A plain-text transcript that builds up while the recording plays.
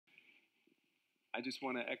I just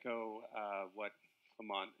want to echo what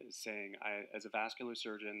Clement is saying. As a vascular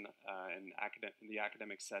surgeon in the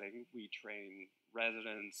academic setting, we train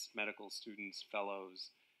residents, medical students,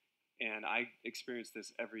 fellows, and I experience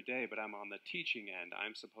this every day, but I'm on the teaching end.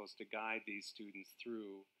 I'm supposed to guide these students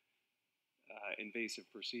through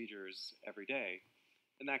invasive procedures every day.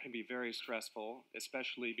 And that can be very stressful,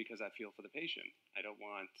 especially because I feel for the patient. I don't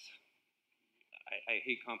want, I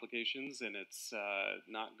hate complications, and it's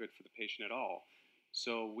not good for the patient at all.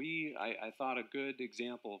 So I thought a good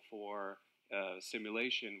example for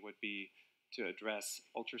simulation would be to address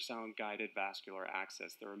ultrasound-guided vascular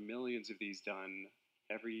access. There are millions of these done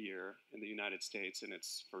every year in the United States, and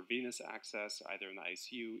it's for venous access, either in the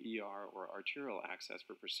ICU, ER, or arterial access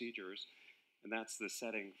for procedures, and that's the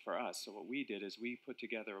setting for us. So what we did is we put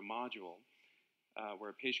together a module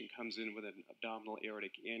where a patient comes in with an abdominal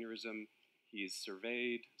aortic aneurysm. He's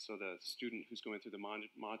surveyed, so the student who's going through the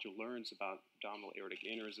module learns about abdominal aortic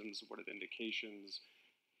aneurysms, what are the indications,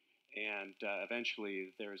 and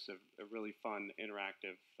eventually there's a really fun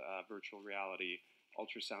interactive virtual reality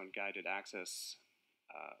ultrasound-guided access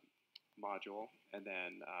module, and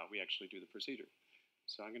then we actually do the procedure.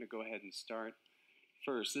 So I'm going to go ahead and start.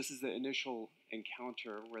 First, this is the initial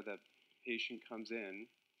encounter where the patient comes in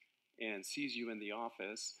and sees you in the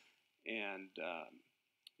office, and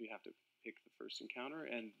you have to pick the first encounter,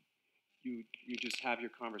 and you just have your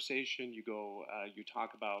conversation. You go, you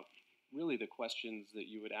talk about really the questions that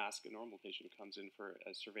you would ask a normal patient who comes in for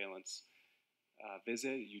a surveillance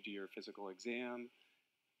visit. You do your physical exam.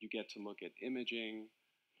 You get to look at imaging.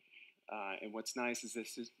 And what's nice is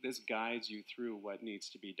this guides you through what needs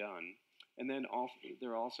to be done. And then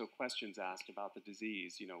there are also questions asked about the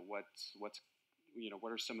disease. You know, what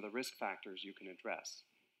are some of the risk factors you can address?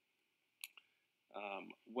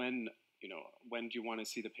 When do you want to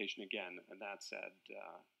see the patient again? And that's at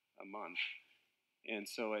a month. And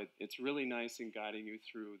so it's really nice in guiding you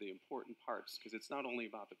through the important parts, because it's not only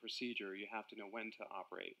about the procedure. You have to know when to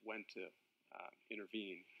operate, when to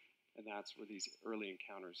intervene. And that's where these early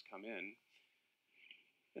encounters come in.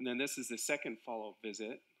 And then this is the second follow-up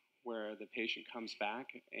visit, where the patient comes back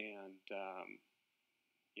and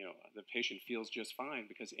the patient feels just fine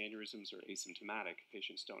because aneurysms are asymptomatic.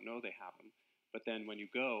 Patients don't know they have them. But then when you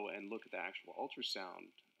go and look at the actual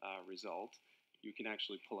ultrasound result, you can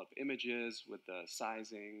actually pull up images with the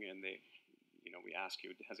sizing, and we ask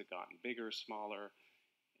you, has it gotten bigger, smaller?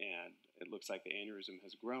 And it looks like the aneurysm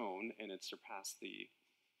has grown, and it's surpassed the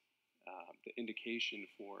indication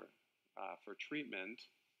for treatment.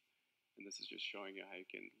 And this is just showing you how you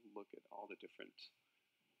can look at all the different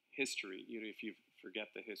history. If you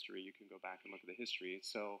forget the history, you can go back and look at the history.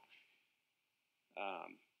 So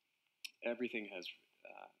everything has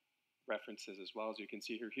references as well. As you can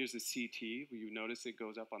see here, here's the CT. You notice it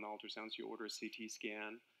goes up on the ultrasound, so you order a CT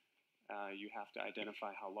scan. You have to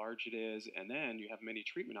identify how large it is, and then you have many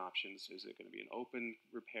treatment options. Is it going to be an open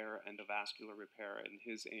repair, endovascular repair? And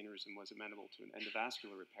his aneurysm was amenable to an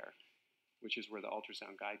endovascular repair, which is where the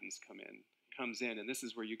ultrasound guidance comes in. And this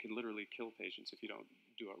is where you can literally kill patients if you don't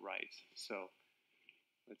do it right. So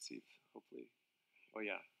let's see, hopefully, oh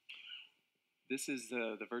yeah. This is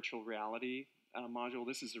the virtual reality module.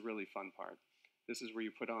 This is a really fun part. This is where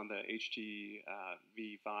you put on the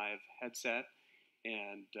HTV5 headset,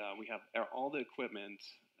 and we have all the equipment.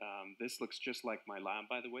 This looks just like my lab,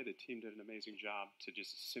 by the way. The team did an amazing job to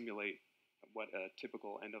just simulate what a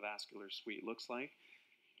typical endovascular suite looks like.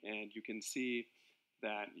 And you can see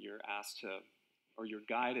that you're asked to, or you're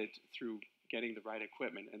guided through getting the right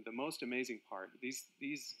equipment. And the most amazing part, these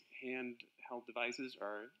handheld devices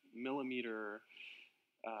are millimeter,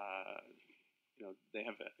 they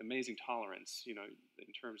have amazing tolerance,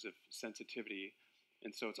 in terms of sensitivity.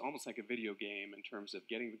 And so it's almost like a video game in terms of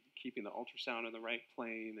keeping the ultrasound in the right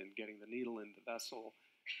plane and getting the needle in the vessel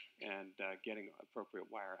and getting appropriate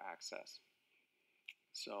wire access.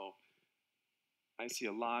 So I see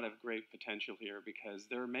a lot of great potential here, because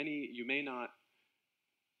there are many, you may not,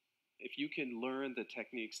 if you can learn the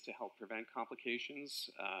techniques to help prevent complications,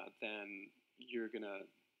 then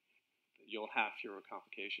you'll have fewer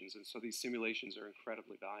complications. And so these simulations are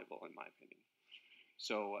incredibly valuable, in my opinion.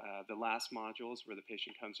 So the last module is where the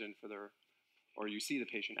patient comes in or you see the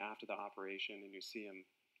patient after the operation, and you see him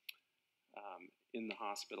in the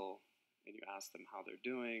hospital, and you ask them how they're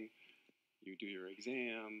doing. You do your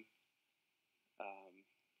exam.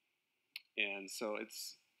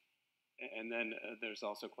 And then there's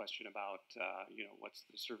also a question about, what's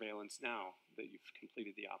the surveillance now that you've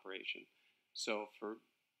completed the operation. So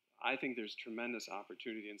I think there's tremendous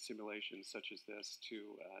opportunity in simulations such as this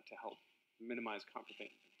to help minimize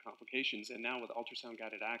complications. And now with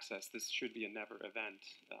ultrasound-guided access, this should be a never event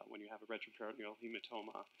when you have a retroperitoneal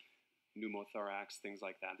hematoma, pneumothorax, things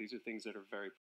like that. These are things that are very